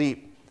word,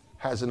 sleep,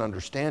 has an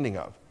understanding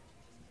of.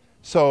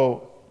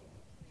 So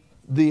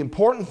the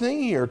important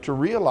thing here to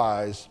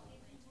realize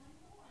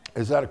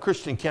is that a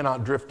Christian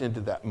cannot drift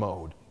into that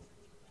mode,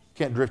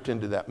 can't drift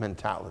into that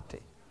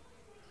mentality,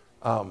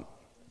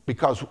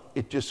 because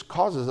it just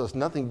causes us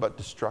nothing but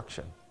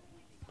destruction.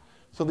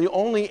 So the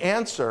only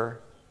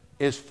answer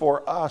is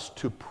for us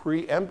to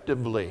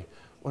preemptively,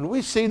 when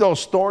we see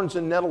those thorns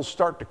and nettles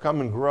start to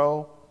come and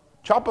grow,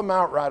 chop them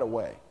out right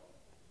away.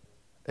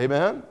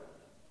 Amen?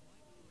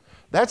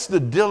 That's the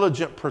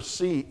diligent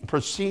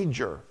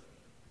procedure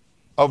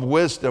of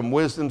wisdom.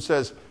 Wisdom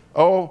says,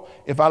 oh,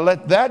 if I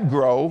let that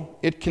grow,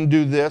 it can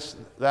do this,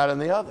 that,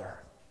 and the other.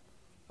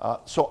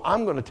 So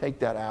I'm going to take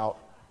that out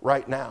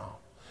right now.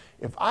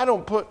 If I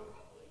don't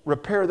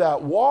repair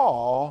that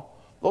wall,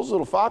 those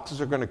little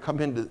foxes are going to come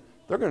into,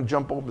 they're going to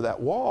jump over that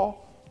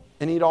wall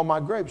and eat all my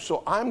grapes.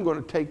 So I'm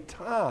going to take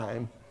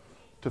time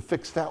to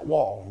fix that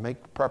wall,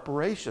 make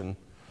preparation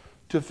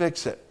to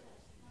fix it.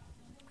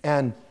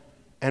 And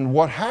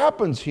what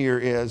happens here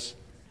is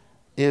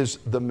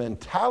the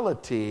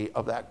mentality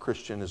of that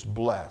Christian is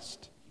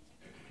blessed.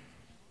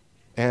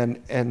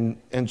 And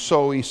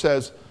so he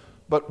says,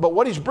 but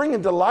what he's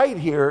bringing to light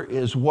here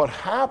is what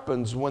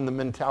happens when the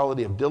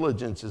mentality of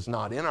diligence is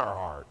not in our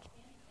heart.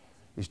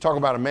 He's talking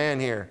about a man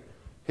here.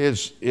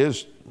 His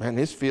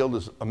field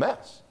is a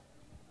mess.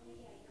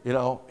 You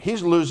know,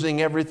 he's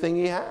losing everything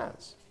he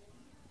has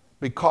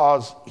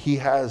because he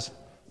has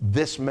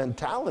this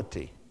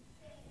mentality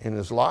in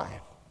his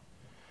life.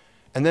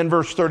 And then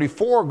verse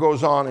 34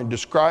 goes on and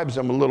describes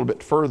him a little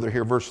bit further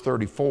here. Verse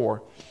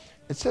 34,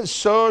 it says,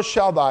 so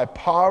shall thy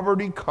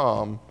poverty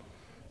come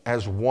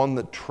as one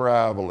that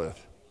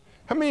traveleth.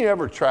 How many of you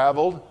ever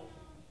traveled?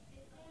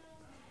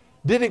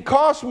 Did it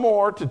cost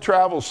more to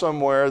travel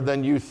somewhere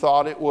than you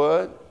thought it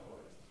would?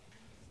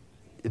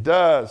 It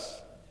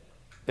does.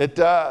 It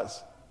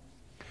does.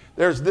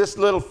 There's this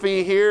little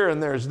fee here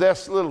and there's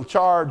this little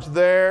charge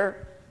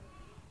there.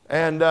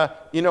 And,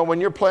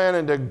 when you're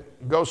planning to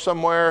go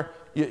somewhere,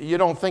 you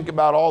don't think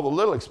about all the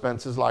little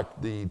expenses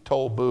like the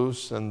toll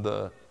booths and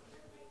the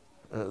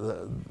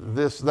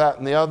this, that,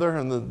 and the other,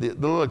 and the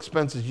little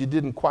expenses you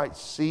didn't quite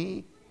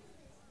see.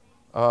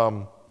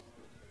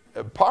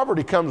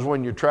 Poverty comes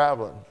when you're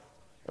traveling.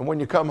 And when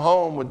you come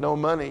home with no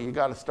money, you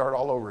got to start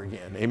all over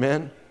again.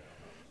 Amen?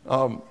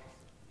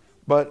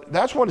 But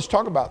that's what it's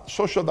talking about.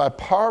 So shall thy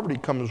poverty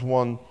come as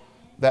one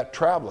that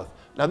traveleth.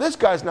 Now, this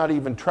guy's not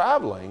even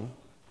traveling,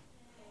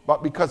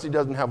 but because he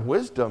doesn't have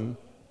wisdom,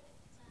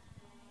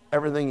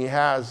 everything he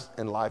has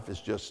in life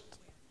is just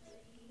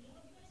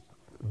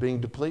being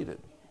depleted,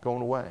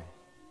 going away.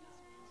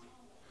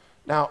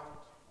 Now,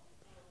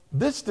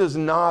 this does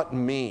not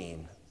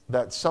mean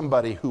that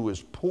somebody who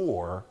is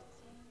poor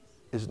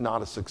is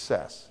not a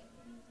success.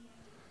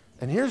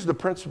 And here's the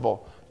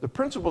principle. The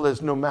principle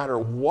is no matter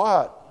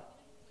what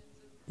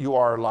you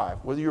are in life,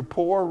 whether you're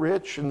poor,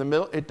 rich, in the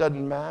middle, it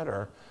doesn't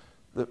matter.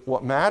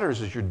 What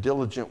matters is you're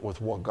diligent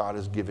with what God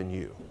has given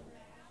you.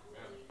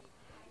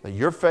 That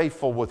you're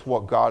faithful with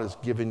what God has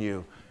given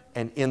you.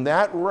 And in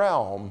that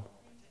realm,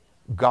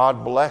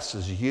 God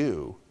blesses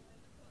you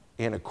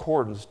in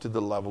accordance to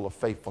the level of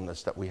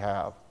faithfulness that we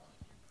have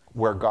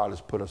where God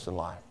has put us in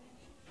life.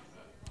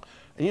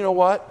 And you know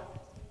what?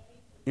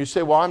 You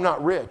say, well, I'm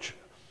not rich.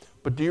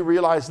 But do you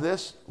realize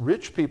this?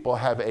 Rich people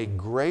have a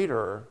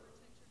greater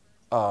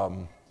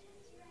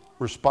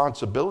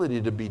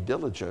responsibility to be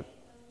diligent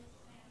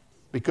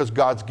because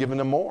God's given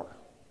them more.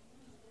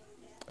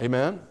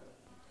 Amen?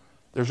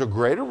 There's a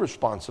greater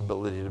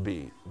responsibility to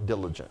be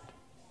diligent.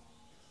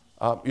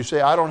 You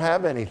say, I don't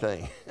have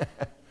anything.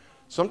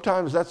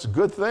 Sometimes that's a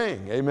good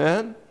thing.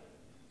 Amen?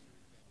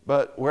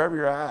 But wherever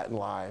you're at in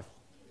life,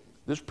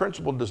 this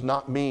principle does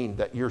not mean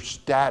that your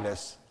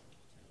status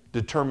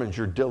determines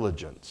your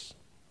diligence.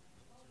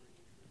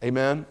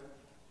 Amen?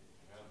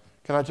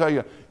 Can I tell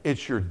you,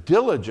 it's your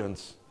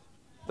diligence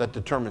that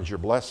determines your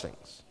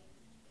blessings.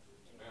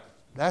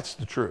 That's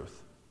the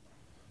truth.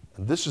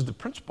 And this is the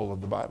principle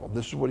of the Bible.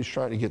 This is what he's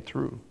trying to get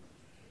through.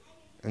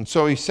 And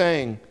so he's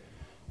saying,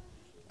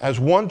 as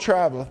one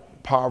traveleth,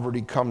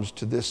 poverty comes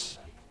to this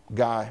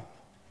guy.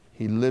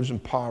 He lives in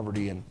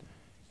poverty and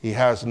he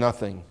has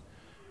nothing.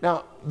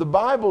 Now, the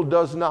Bible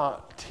does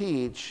not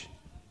teach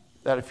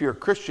that if you're a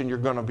Christian, you're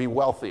going to be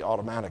wealthy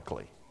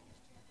automatically.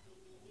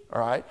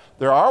 All right?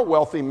 There are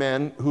wealthy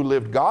men who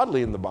lived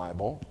godly in the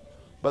Bible,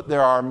 but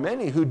there are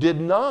many who did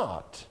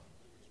not.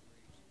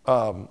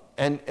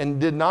 And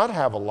did not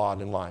have a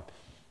lot in life.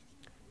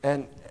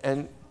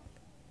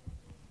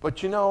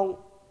 But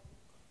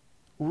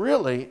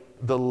really,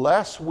 the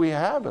less we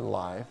have in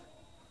life,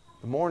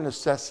 the more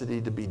necessity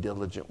to be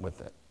diligent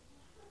with it.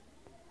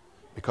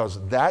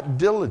 Because that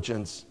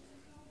diligence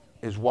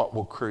is what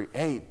will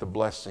create the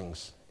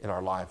blessings in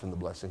our life and the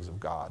blessings of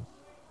God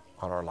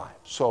on our life.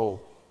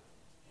 So,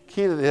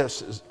 key to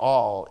this is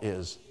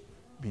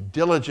be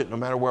diligent no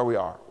matter where we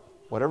are.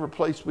 Whatever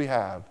place we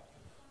have,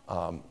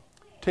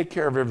 take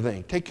care of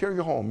everything. Take care of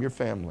your home, your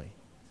family.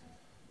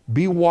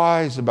 Be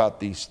wise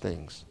about these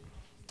things.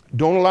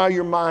 Don't allow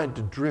your mind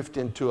to drift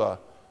into a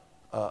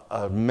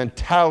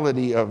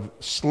mentality of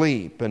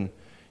sleep and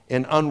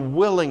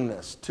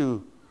unwillingness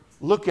to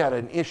look at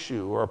an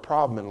issue or a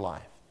problem in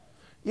life.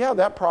 Yeah,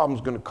 that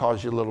problem's going to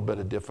cause you a little bit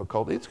of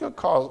difficulty. It's going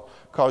to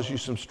cause you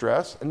some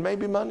stress and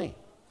maybe money,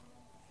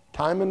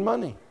 time and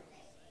money.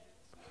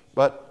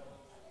 But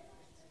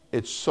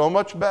it's so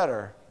much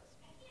better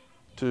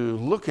to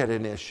look at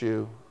an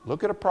issue,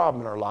 look at a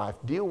problem in our life,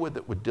 deal with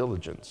it with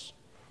diligence,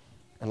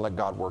 and let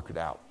God work it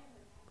out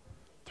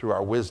through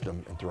our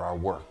wisdom and through our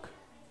work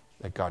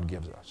that God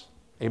gives us.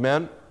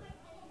 Amen?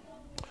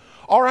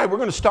 All right, we're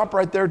going to stop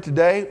right there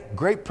today.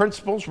 Great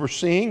principles we're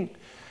seeing.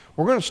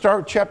 We're going to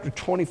start chapter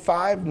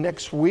 25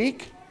 next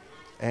week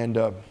and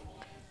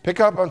pick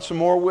up on some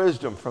more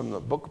wisdom from the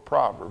book of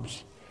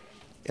Proverbs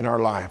in our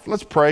life. Let's pray.